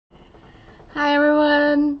Hi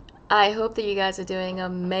everyone! I hope that you guys are doing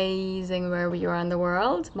amazing wherever you are in the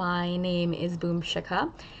world. My name is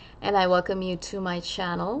Shikha and I welcome you to my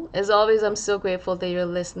channel. As always, I'm so grateful that you're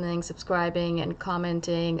listening, subscribing, and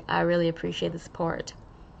commenting. I really appreciate the support.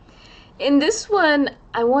 In this one,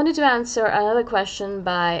 I wanted to answer another question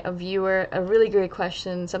by a viewer, a really great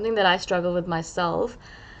question, something that I struggle with myself,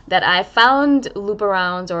 that I found loop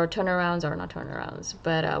arounds or turnarounds, or not turnarounds,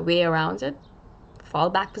 but way around it,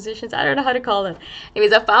 fallback positions. I don't know how to call it.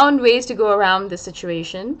 Anyways, I found ways to go around this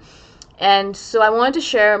situation. And so I wanted to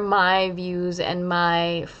share my views and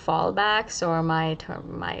my fallbacks or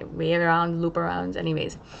my way around, loop arounds,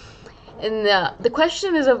 anyways. And the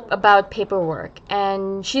question is about paperwork.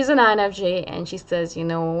 And she's an INFJ, and she says,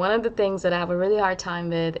 one of the things that I have a really hard time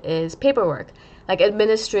with is paperwork, like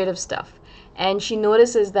administrative stuff. And she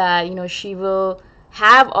notices that, she will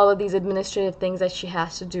have all of these administrative things that she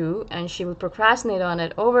has to do, and she will procrastinate on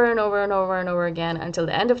it over and over and over and over again until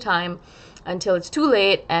the end of time, until it's too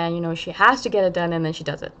late, and, she has to get it done, and then she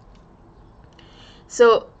does it.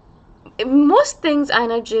 So most things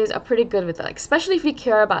INFJs are pretty good with, like, especially if you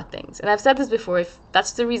care about things. And I've said this before, if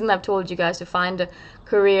that's the reason I've told you guys to find a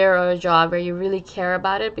career or a job where you really care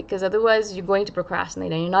about it, because otherwise you're going to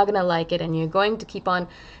procrastinate and you're not going to like it, and you're going to keep on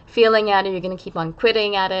failing at it, you're going to keep on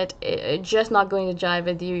quitting at it. It's just not going to jive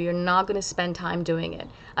with you. You're not going to spend time doing it.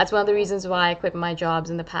 That's one of the reasons why I quit my jobs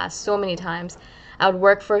in the past so many times. I would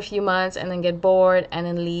work for a few months and then get bored and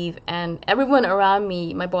then leave. And everyone around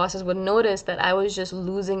me, my bosses, would notice that I was just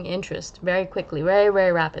losing interest very quickly, very,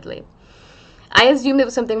 very rapidly. I assumed there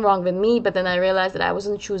was something wrong with me, but then I realized that I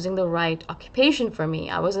wasn't choosing the right occupation for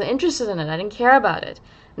me. I wasn't interested in it. I didn't care about it.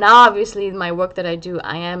 Now, obviously, my work that I do,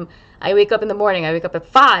 I wake up in the morning, I wake up at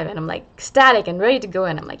 5, and I'm like ecstatic and ready to go,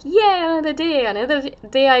 and I'm like, yeah, another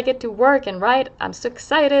day I get to work and write. I'm so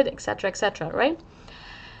excited, etc., right?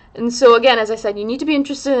 And so again, as I said, you need to be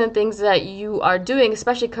interested in the things that you are doing,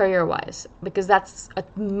 especially career-wise, because that's a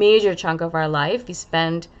major chunk of our life. We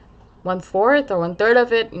spend 1/4 or 1/3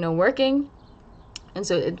 of it, working. And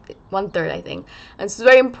so 1/3, I think. And it's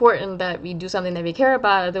very important that we do something that we care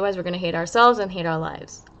about. Otherwise, we're going to hate ourselves and hate our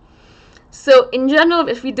lives. So in general,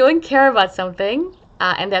 if we don't care about something,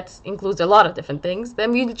 and that includes a lot of different things,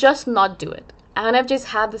 then we just not do it. INFJs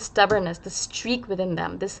have this stubbornness, this streak within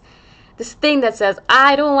them, this thing that says,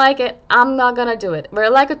 I don't like it, I'm not gonna do it. We're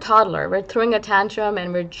like a toddler. We're throwing a tantrum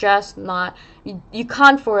and we're just not, you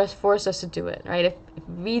can't force us to do it, right? If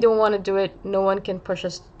we don't want to do it, no one can push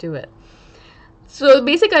us to do it. So the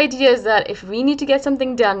basic idea is that if we need to get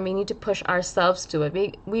something done, we need to push ourselves to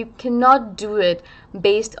it. We cannot do it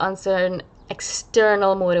based on certain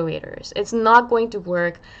external motivators. It's not going to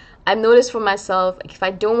work. I've noticed for myself, if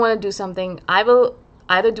I don't want to do something, I will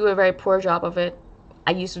either do a very poor job of it.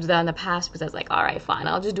 I used to do that in the past because I was like, all right, fine,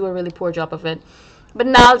 I'll just do a really poor job of it. But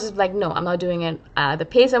now I'll just be like, no, I'm not doing it. Either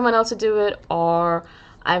pay someone else to do it, or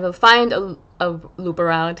I will find a loop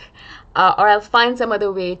around, or I'll find some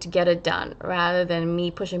other way to get it done rather than me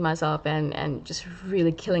pushing myself and just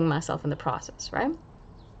really killing myself in the process, right?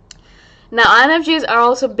 Now, INFJs are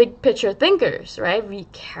also big picture thinkers, right? We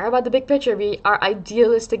care about the big picture. We are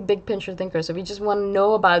idealistic big picture thinkers. So we just want to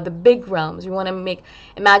know about the big realms. We want to make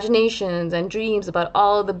imaginations and dreams about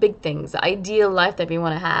all the big things, the ideal life that we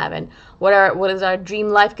want to have, and what is our dream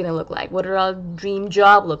life going to look like? What will our dream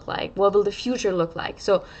job look like? What will the future look like?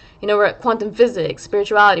 So, we're at quantum physics,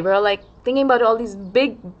 spirituality. We're like thinking about all these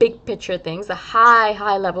big picture things, the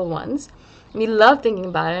high level ones. We love thinking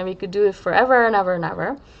about it, and we could do it forever and ever and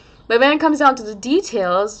ever. But when it comes down to the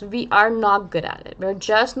details, we are not good at it. We're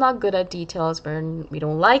just not good at details. We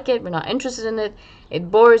don't like it. We're not interested in it. It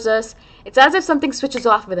bores us. It's as if something switches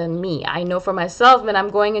off within me. I know for myself, when I'm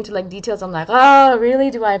going into like details, I'm like, oh,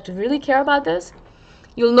 really? Do I have to really care about this?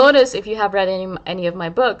 You'll notice if you have read any of my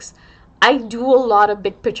books, I do a lot of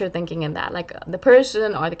big picture thinking in that. Like the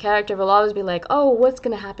person or the character will always be like, oh, what's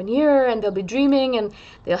going to happen here? And they'll be dreaming and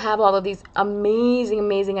they'll have all of these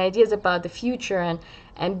amazing ideas about the future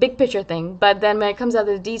and big picture thing. But then when it comes out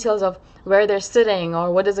to the details of where they're sitting,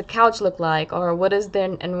 or what does a couch look like, or what does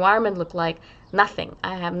their environment look like, nothing.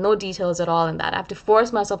 I have no details at all in that. I have to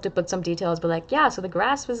force myself to put some details, but like, yeah, so the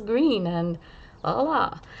grass was green and la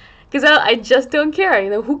la. Because I just don't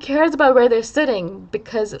care. Who cares about where they're sitting?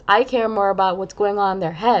 Because I care more about what's going on in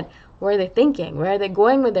their head. Where are they thinking? Where are they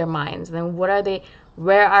going with their minds? Then where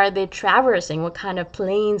are they traversing? What kind of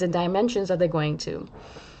planes and dimensions are they going to?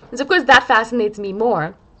 And so of course that fascinates me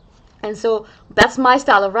more. And so that's my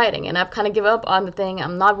style of writing, and I've kind of given up on the thing.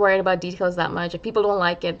 I'm not worried about details that much. If people don't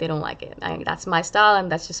like it, they don't like it. That's my style,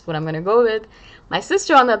 and that's just what I'm going to go with. My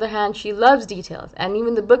sister, on the other hand, she loves details, and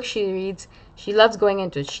even the book she reads, she loves going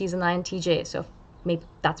into it. She's an INTJ, so maybe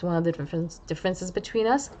that's one of the differences between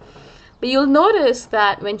us. But you'll notice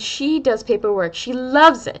that when she does paperwork, she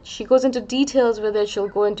loves it. She goes into details with it. She'll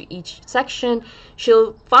go into each section.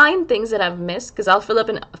 She'll find things that I've missed, because I'll fill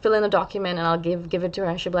in a document and I'll give it to her,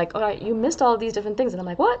 and she'll be like, all right, you missed all these different things. And I'm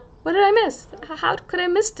like, what? What did I miss? How could I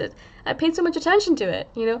missed it? I paid so much attention to it,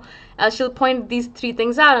 you know? And she'll point these 3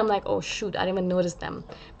 things out. I'm like, oh shoot, I didn't even notice them.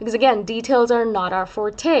 Because again, details are not our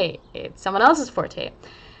forte. It's someone else's forte.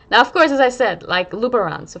 Now, of course, as I said, like loop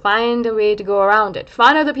around. So find a way to go around it.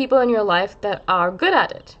 Find other people in your life that are good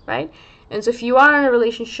at it, right? And so if you are in a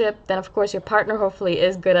relationship, then of course your partner hopefully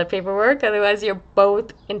is good at paperwork. Otherwise, you're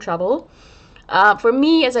both in trouble. For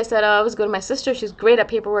me, as I said, I always go to my sister. She's great at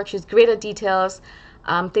paperwork. She's great at details,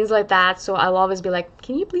 things like that. So I'll always be like,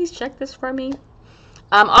 can you please check this for me?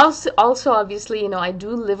 Also, obviously, you know, I do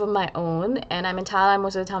live on my own, and I'm in Thailand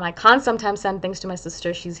most of the time. I can't sometimes send things to my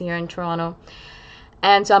sister. She's here in Toronto.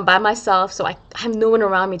 And so I'm by myself, so I have no one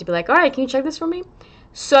around me to be like, all right, can you check this for me?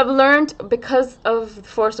 So I've learned, because of the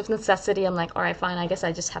force of necessity, I'm like, all right, fine, I guess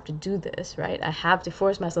I just have to do this, right? I have to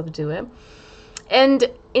force myself to do it. And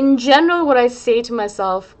in general, what I say to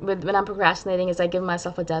myself when I'm procrastinating is I give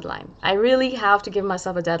myself a deadline. I really have to give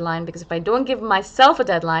myself a deadline, because if I don't give myself a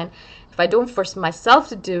deadline, if I don't force myself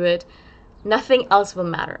to do it, nothing else will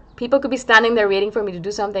matter. People could be standing there waiting for me to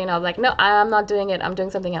do something, and I'm like, no, I'm not doing it. I'm doing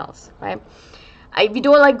something else, right? We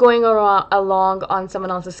don't like going along on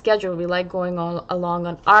someone else's schedule. We like going along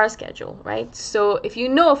on our schedule, right? So if you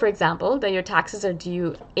know, for example, that your taxes are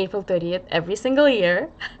due April 30th every single year,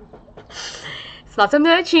 it's not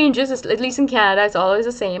something that changes, at least in Canada, it's always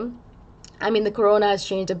the same. I mean, the corona has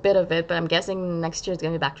changed a bit of it, but I'm guessing next year it's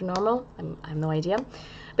going to be back to normal. I have no idea.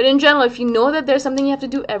 But in general, if you know that there's something you have to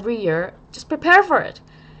do every year, just prepare for it.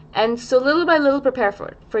 And so little by little, prepare for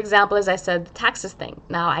it. For example, as I said, the taxes thing.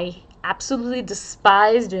 Now, I absolutely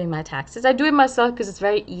despise doing my taxes. I do it myself because it's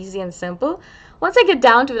very easy and simple. Once I get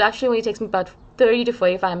down to it, actually only takes me about 30 to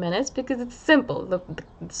 45 minutes, because it's simple. The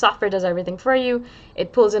software does everything for you.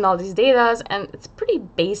 It pulls in all these data, and it's pretty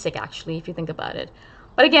basic, actually, if you think about it.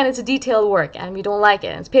 But again, it's a detailed work, and we don't like it.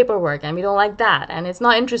 And it's paperwork, and we don't like that. And it's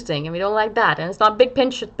not interesting, and we don't like that. And it's not big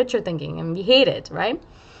picture thinking, and we hate it, right?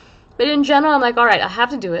 But in general, I'm like, all right, I have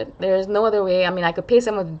to do it. There's no other way. I mean, I could pay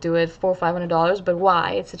someone to do it, $400 or $500, but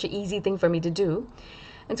why? It's such an easy thing for me to do.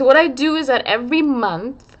 And so what I do is that every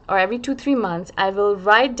month, or every 2-3 months, I will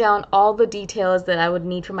write down all the details that I would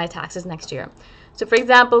need for my taxes next year. So for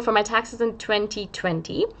example, for my taxes in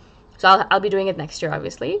 2020, so I'll be doing it next year,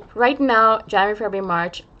 obviously. Right now, January, February,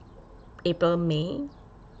 March, April, May,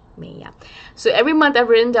 yeah. So every month I've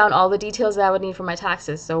written down all the details that I would need for my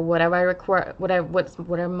taxes. So whatever I require, what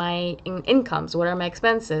are my incomes, what are my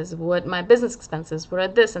expenses, what my business expenses, what are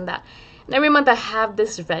this and that. And every month I have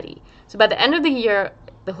this ready. So by the end of the year,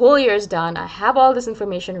 the whole year is done. I have all this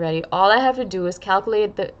information ready. All I have to do is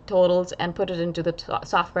calculate the totals and put it into the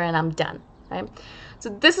software, and I'm done, right? So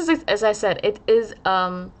this is, as I said, it is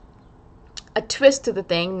a twist to the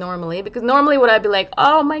thing normally, because normally would I be like,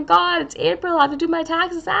 oh my god, it's April, I have to do my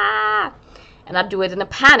taxes, and I'd do it in a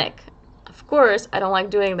panic. Of course, I don't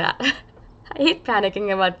like doing that. I hate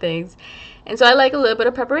panicking about things, and so I like a little bit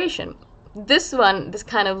of preparation. This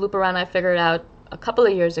kind of loop around, I figured out a couple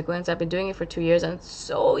of years ago, and so I've been doing it for 2 years, and it's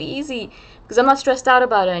so easy because I'm not stressed out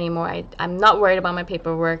about it anymore. I'm not worried about my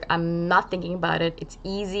paperwork. I'm not thinking about it. It's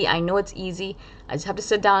easy. I know it's easy. I just have to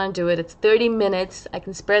sit down and do it. It's 30 minutes. I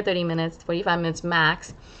can spare 30 minutes, 45 minutes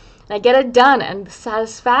max, and I get it done. And the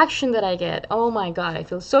satisfaction that I get, oh my god, I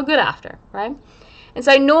feel so good after, right? And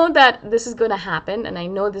so I know that this is going to happen, and I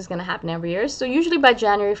know this is going to happen every year. So usually by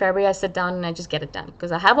January, February, I sit down and I just get it done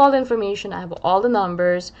because I have all the information. I have all the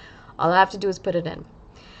numbers. All I have to do is put it in.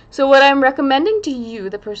 So what I'm recommending to you,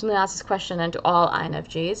 the person who asked this question, and to all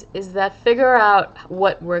INFJs, is that figure out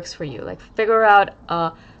what works for you. Like figure out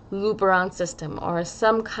a loop around system or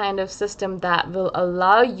some kind of system that will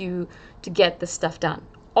allow you to get this stuff done.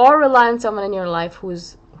 Or rely on someone in your life who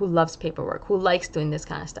loves paperwork, who likes doing this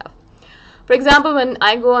kind of stuff. For example, when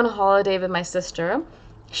I go on a holiday with my sister,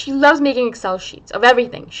 she loves making Excel sheets of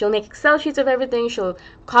everything. She'll make Excel sheets of everything. She'll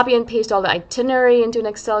copy and paste all the itinerary into an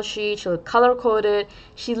Excel sheet. She'll color code it.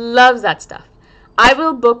 She loves that stuff. I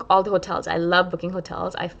will book all the hotels. I love booking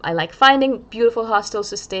hotels. I like finding beautiful hostels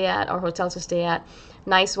to stay at or hotels to stay at.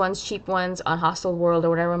 Nice ones, cheap ones on Hostel World or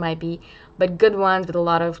whatever it might be, but good ones with a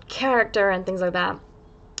lot of character and things like that.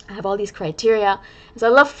 I have all these criteria. So I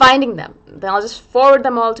love finding them. Then I'll just forward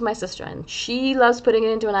them all to my sister. And she loves putting it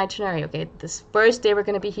into an itinerary. Okay, this first day we're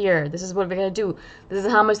going to be here. This is what we're going to do. This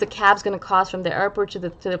is how much the cab's going to cost from the airport to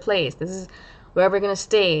the place. This is where we're going to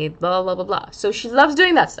stay. Blah, blah, blah, blah. So she loves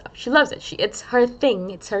doing that stuff. She loves it. It's her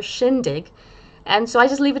thing. It's her shindig. And so I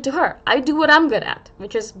just leave it to her. I do what I'm good at,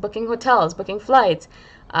 which is booking hotels, booking flights,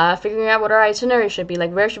 figuring out what our itinerary should be,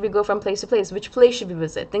 like where should we go from place to place, which place should we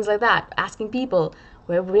visit, things like that. Asking people,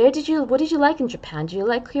 what did you like in Japan? Did you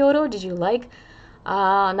like Kyoto? Did you like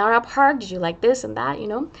Nara Park? Did you like this and that,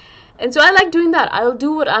 And so I like doing that. I'll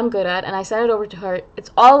do what I'm good at, and I send it over to her. It's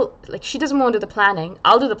all, like, she doesn't want to do the planning.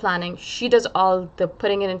 I'll do the planning. She does all the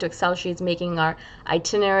putting it into Excel sheets, making our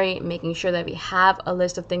itinerary, making sure that we have a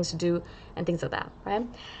list of things to do and things like that, right?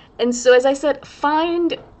 And so, as I said,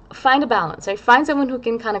 find a balance, right? Find someone who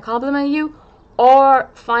can kind of complement you, or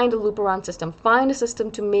find a loop around system. Find a system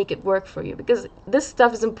to make it work for you, because this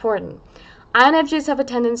stuff is important. INFJs have a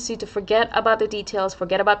tendency to forget about the details,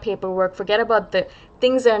 forget about paperwork, forget about the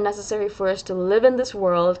things that are necessary for us to live in this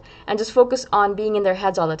world, and just focus on being in their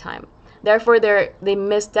heads all the time. Therefore, they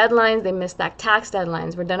miss deadlines, they miss that tax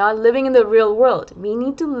deadlines, where they're not living in the real world. We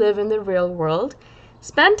need to live in the real world.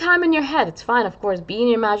 Spend time in your head. It's fine, of course. Be in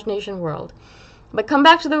your imagination world. But come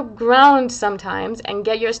back to the ground sometimes and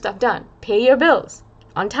get your stuff done. Pay your bills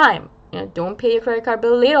on time. Don't pay your credit card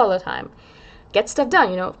bill late all the time. Get stuff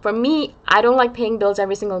done. For me, I don't like paying bills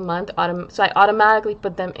every single month, so I automatically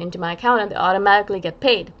put them into my account and they automatically get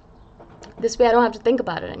paid. This way I don't have to think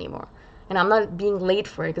about it anymore. And I'm not being late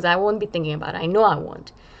for it because I won't be thinking about it. I know I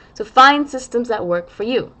won't. So find systems that work for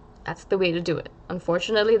you. That's the way to do it.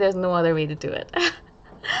 Unfortunately, there's no other way to do it.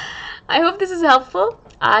 I hope this is helpful.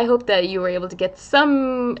 I hope that you were able to get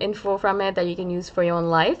some info from it that you can use for your own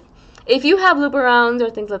life. If you have loop arounds or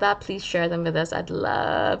things like that, please share them with us. I'd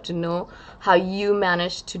love to know how you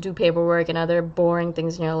manage to do paperwork and other boring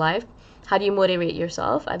things in your life. How do you motivate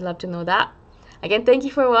yourself? I'd love to know that. Again, thank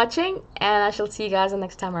you for watching, and I shall see you guys the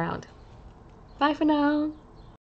next time around. Bye for now.